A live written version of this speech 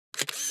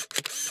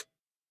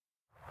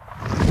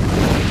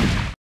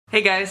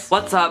Hey guys,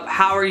 what's up?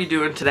 How are you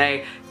doing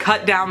today?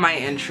 Cut down my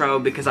intro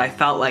because I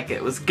felt like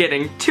it was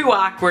getting too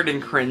awkward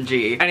and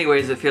cringy.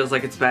 Anyways, it feels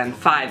like it's been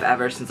 5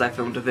 ever since I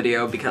filmed a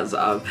video because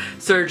of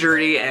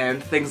surgery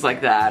and things like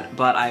that,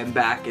 but I am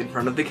back in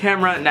front of the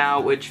camera now,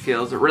 which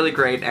feels really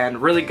great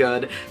and really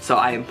good, so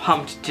I am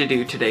pumped to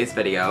do today's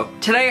video.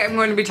 Today I'm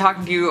going to be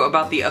talking to you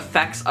about the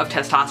effects of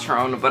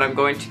testosterone, but I'm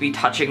going to be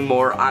touching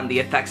more on the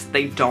effects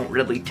they don't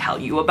really tell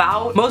you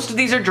about. Most of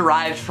these are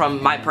derived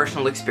from my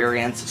personal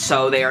experience,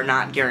 so they are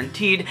not guaranteed.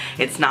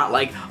 It's not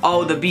like,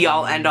 oh, the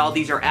be-all end-all,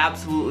 these are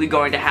absolutely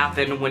going to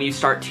happen when you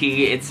start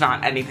T. It's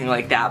not anything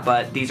like that,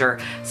 but these are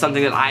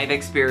something that I've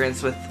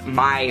experienced with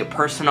my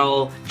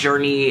personal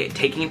journey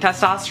taking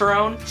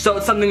testosterone. So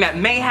it's something that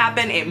may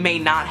happen, it may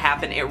not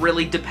happen, it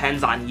really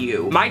depends on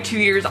you. My 2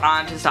 years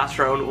on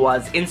testosterone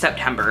was in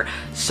September,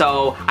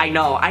 so I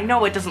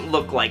know it doesn't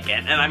look like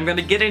it, and I'm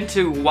gonna get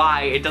into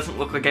why it doesn't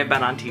look like I've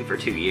been on T for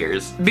 2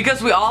 years.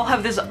 Because we all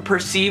have this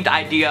perceived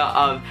idea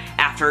of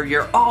after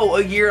you're,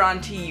 a year on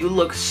T, you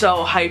look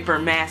so hyper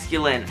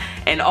masculine,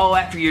 and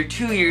after you're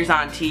 2 years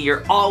on T,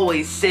 you're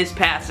always cis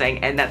passing,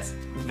 and that's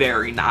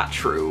very not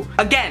true.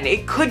 Again,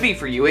 it could be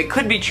for you, it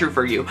could be true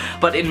for you,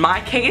 but in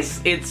my case,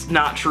 it's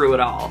not true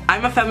at all.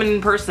 I'm a feminine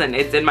person,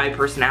 it's in my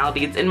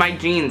personality, it's in my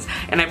genes,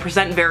 and I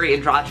present very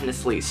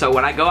androgynously, so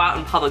when I go out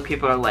in public,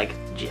 people are like,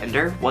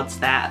 gender? What's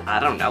that? I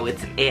don't know,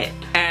 it's an it.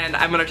 And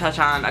I'm gonna touch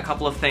on a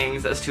couple of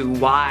things as to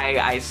why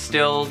I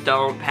still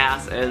don't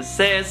pass as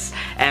cis,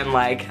 and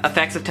like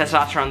effects of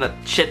testosterone, that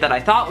shit that I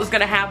thought was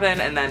gonna happen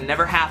and then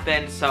never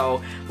happened,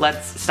 so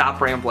let's stop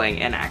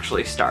rambling and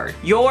actually start.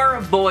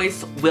 Your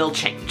voice will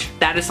change.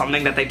 That is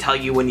something that they tell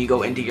you when you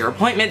go into your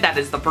appointment. That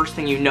is the first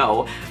thing you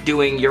know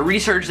doing your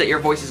research, that your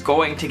voice is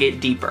going to get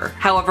deeper.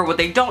 However, what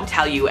they don't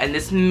tell you, and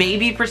this may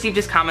be perceived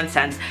as common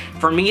sense,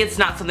 for me it's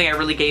not something I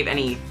really gave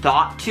any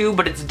thought to,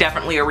 but it's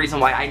definitely a reason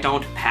why I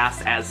don't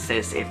pass as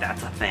cis, if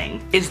that's a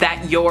thing, is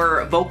that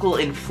your vocal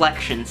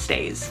inflection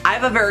stays. I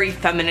have a very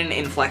feminine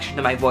inflection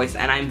to my voice,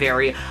 and I'm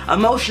very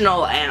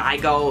emotional, and I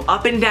go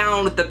up and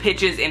down with the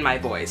pitches in my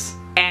voice.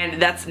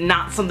 And that's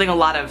not something a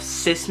lot of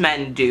cis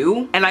men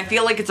do, and I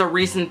feel like it's a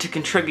reason to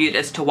contribute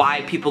as to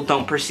why people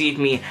don't perceive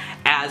me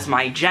as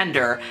my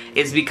gender,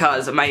 is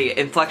because my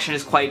inflection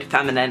is quite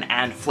feminine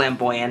and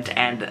flamboyant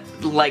and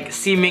like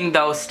seeming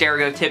though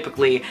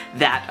stereotypically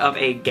that of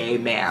a gay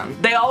man.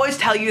 They always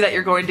tell you that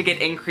you're going to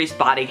get increased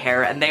body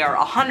hair, and they are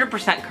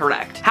 100%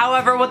 correct.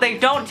 However, what they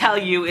don't tell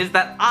you is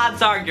that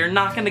odds are you're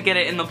not gonna get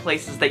it in the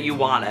places that you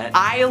want it.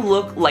 I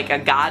look like a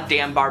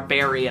goddamn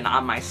barbarian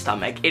on my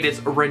stomach. It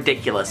is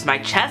ridiculous.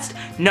 My chest?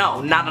 No,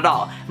 not at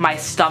all. My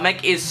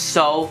stomach is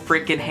so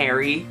freaking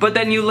hairy. But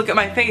then you look at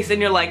my face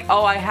and you're like,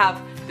 oh, I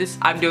have this,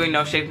 I'm doing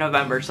No Shave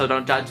November, so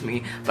don't judge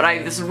me, but I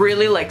have this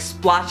really like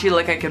splotchy,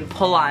 like I can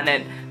pull on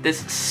it, this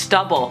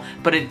stubble,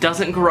 but it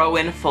doesn't grow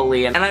in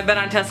fully. And I've been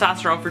on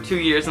testosterone for 2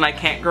 years and I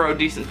can't grow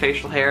decent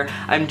facial hair.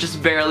 I'm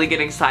just barely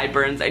getting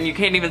sideburns, and you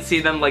can't even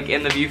see them like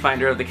in the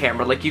viewfinder of the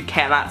camera. Like you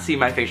cannot see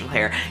my facial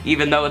hair,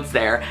 even though it's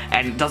there,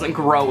 and it doesn't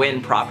grow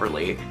in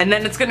properly. And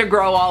then it's gonna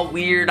grow all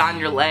weird on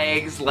your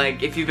legs,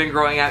 like if you've been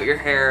growing out your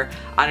hair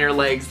on your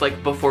legs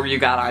like before you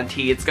got on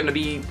T, it's gonna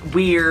be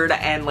weird,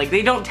 and like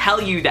they don't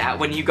tell you that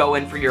when you go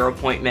in for your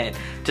appointment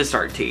to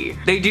start T.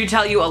 They do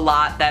tell you a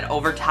lot that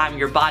over time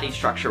your body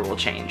structure will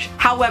change.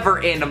 However,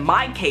 in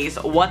my case,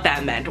 what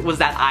that meant was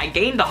that I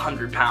gained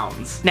 100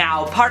 pounds.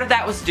 Now, part of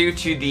that was due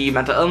to the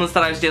mental illness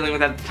that I was dealing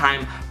with at the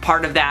time.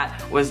 Part of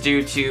that was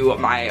due to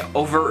my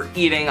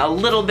overeating a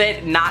little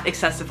bit, not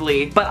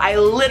excessively, but I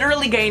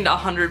literally gained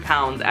 100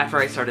 pounds after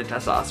I started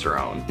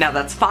testosterone. Now,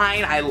 that's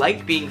fine. I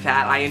like being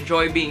fat. I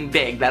enjoy being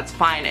big. That's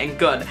fine and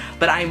good,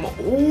 but I'm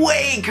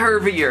way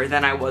curvier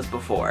than I was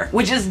before,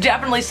 which is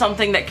definitely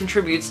something that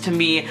contributes to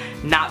me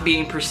not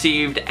being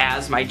perceived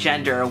as my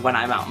gender when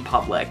I'm out in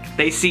public.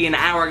 They see an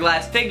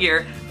hourglass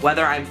figure,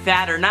 whether I'm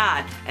fat or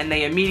not, and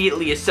they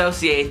immediately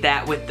associate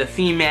that with the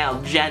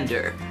female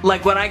gender.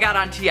 Like when I got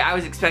on T, I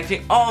was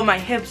expecting, oh, my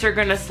hips are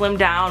gonna slim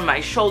down, my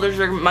shoulders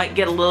might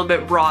get a little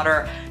bit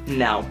broader.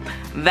 No,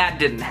 that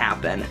didn't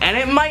happen. And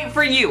it might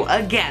for you.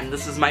 Again,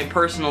 this is my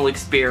personal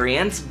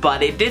experience,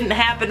 but it didn't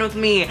happen with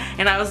me,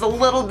 and I was a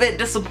little bit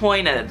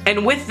disappointed.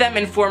 And with them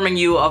informing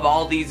you of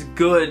all these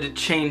good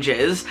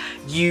changes,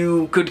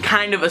 you could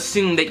kind of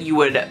assume that you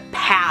would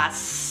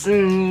pass,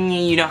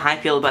 you know how I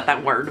feel about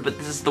that word, but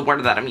this is the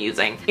word that I'm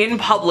using, in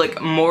public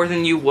more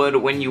than you would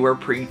when you were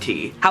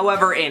pre-T.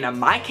 However, in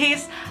my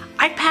case,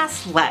 I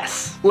pass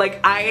less.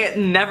 Like, I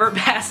never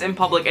pass in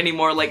public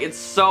anymore. Like, it's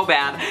so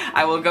bad.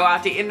 I will go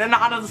out to eat, and it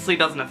honestly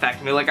doesn't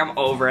affect me. Like, I'm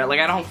over it. Like,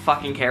 I don't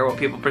fucking care what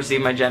people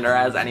perceive my gender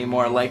as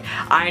anymore. Like,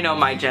 I know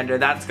my gender.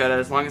 That's good.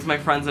 As long as my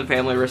friends and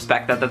family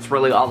respect that, that's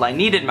really all I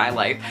need in my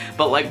life.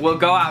 But, like, we'll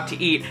go out to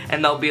eat,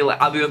 and they'll be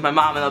like, I'll be with my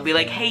mom, and they'll be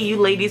like, hey, you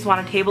ladies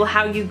want a table?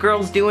 How you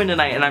girls doing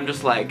tonight? And I'm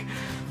just like,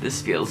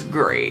 this feels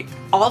great.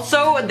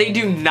 Also, they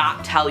do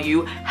not tell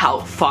you how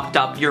fucked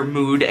up your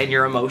mood and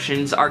your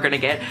emotions are gonna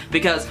get,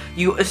 because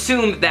you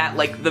assume that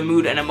like the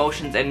mood and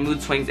emotions and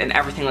mood swings and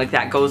everything like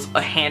that goes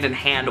hand in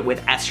hand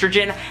with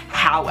estrogen.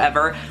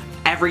 However,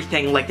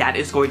 everything like that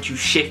is going to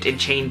shift and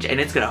change, and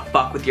it's gonna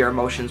fuck with your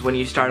emotions when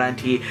you start on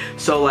T.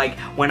 So like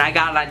when I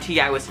got on T,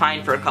 I was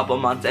fine for a couple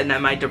months, and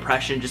then my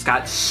depression just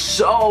got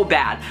so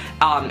bad.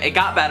 It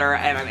got better,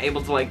 and I'm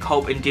able to like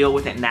cope and deal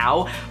with it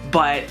now,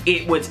 but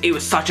it was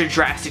such a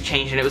drastic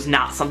change, and it was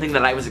not something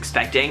that I was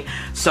expecting.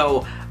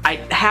 So I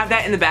have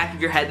that in the back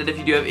of your head, that if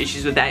you do have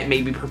issues with that,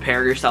 maybe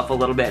prepare yourself a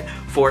little bit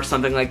for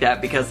something like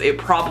that, because it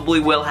probably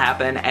will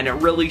happen, and it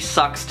really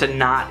sucks to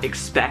not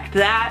expect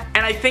that.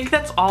 And I think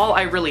that's all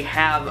I really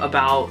have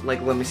about,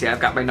 like, let me see,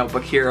 I've got my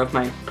notebook here of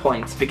my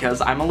points,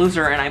 because I'm a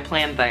loser and I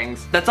plan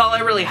things. That's all I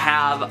really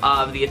have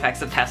of the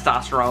effects of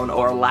testosterone,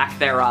 or lack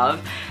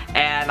thereof.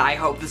 And I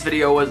hope this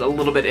video was a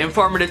little bit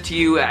informative to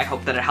you. I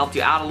hope that it helped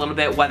you out a little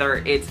bit, whether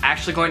it's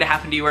actually going to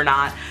happen to you or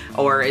not,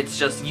 or it's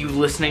just you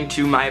listening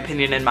to my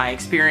opinion and my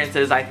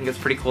experiences. I think it's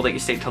pretty cool that you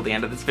stayed till the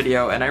end of this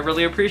video, and I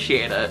really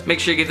appreciate it.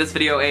 Make sure you give this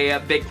video a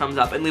big thumbs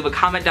up and leave a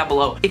comment down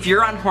below. If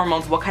you're on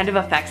hormones, what kind of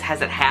effects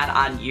has it had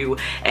on you,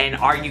 and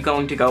are you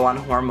going to go on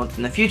hormones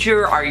in the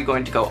future? Are you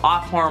going to go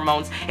off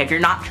hormones? If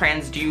you're not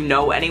trans, do you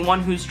know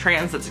anyone who's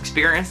trans that's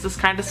experienced this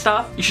kind of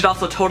stuff? You should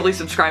also totally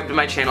subscribe to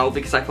my channel,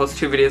 because I post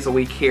 2 videos a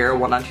week here,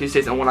 one on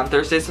Tuesdays and one on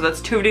Thursdays, so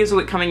that's 2 videos a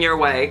week coming your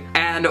way.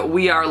 And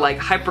we are like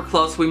hyper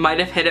close. We might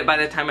have hit it by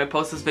the time I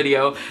post this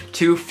video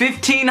to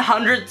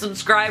 1,500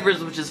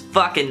 subscribers, which is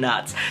fucking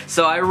nuts.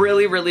 So I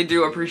really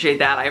do appreciate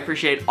that. I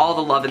appreciate all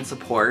the love and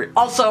support.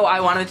 Also,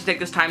 I wanted to take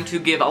this time to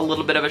give a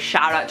little bit of a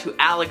shout out to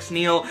Alex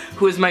Neal,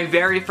 who is my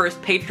very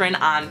first patron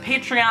on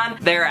Patreon.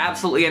 They're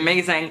absolutely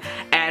amazing.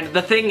 And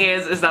the thing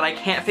is that I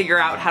can't figure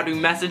out how to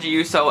message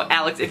you, so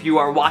Alex, if you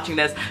are watching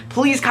this,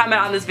 please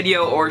comment on this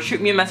video or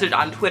shoot me a message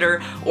on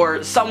Twitter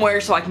or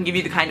somewhere so I can give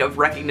you the kind of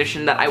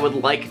recognition that I would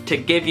like to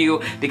give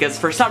you, because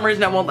for some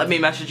reason it won't let me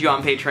message you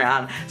on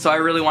Patreon. So I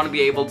really want to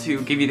be able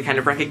to give you the kind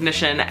of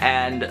recognition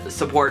and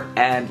support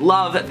and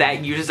love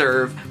that you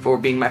deserve for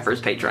being my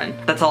first patron.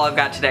 That's all I've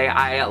got today.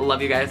 I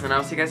love you guys, and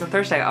I'll see you guys on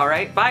Thursday.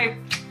 Alright,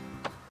 bye!